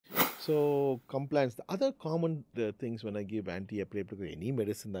So compliance. The other common things when I give anti-epileptic or any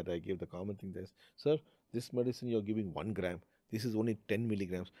medicine that I give, the common thing is, sir, this medicine you're giving 1 gram. This is only 10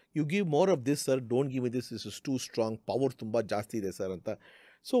 milligrams. You give more of this, sir. Don't give me this. This is too strong. Power tumba jasti de, sir. Anta.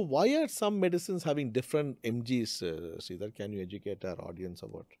 So why are some medicines having different mgs? Sridhar, can you educate our audience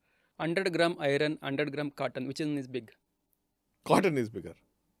about? 100 gram iron, 100 gram cotton. Which one is big? Cotton is bigger.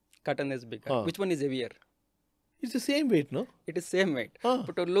 Cotton is bigger. Which one is heavier? It's the same weight, no? It is same weight.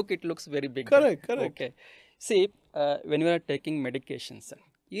 But to look, it looks very big. Correct. Okay. See, when we are taking medications,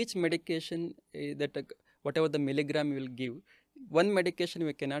 each medication whatever the milligram will give, one medication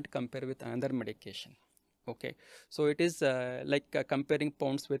we cannot compare with another medication. Okay. So it is like comparing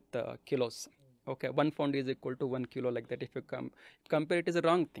pounds with kilos. Okay. 1 pound is equal to 1 kilo, like that. If you compare, it is a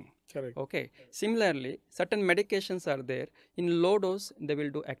wrong thing. Correct. Okay. Similarly, certain medications are there. In low dose, they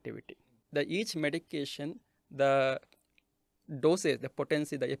will do activity. Each medication, the dosage, the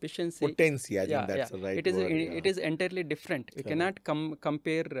potency, the efficiency. Potency, I think that's the right it is word. It is entirely different. You cannot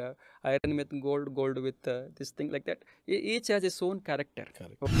compare iron with gold with this thing, like that. Each has its own character.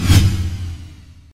 Correct. Okay.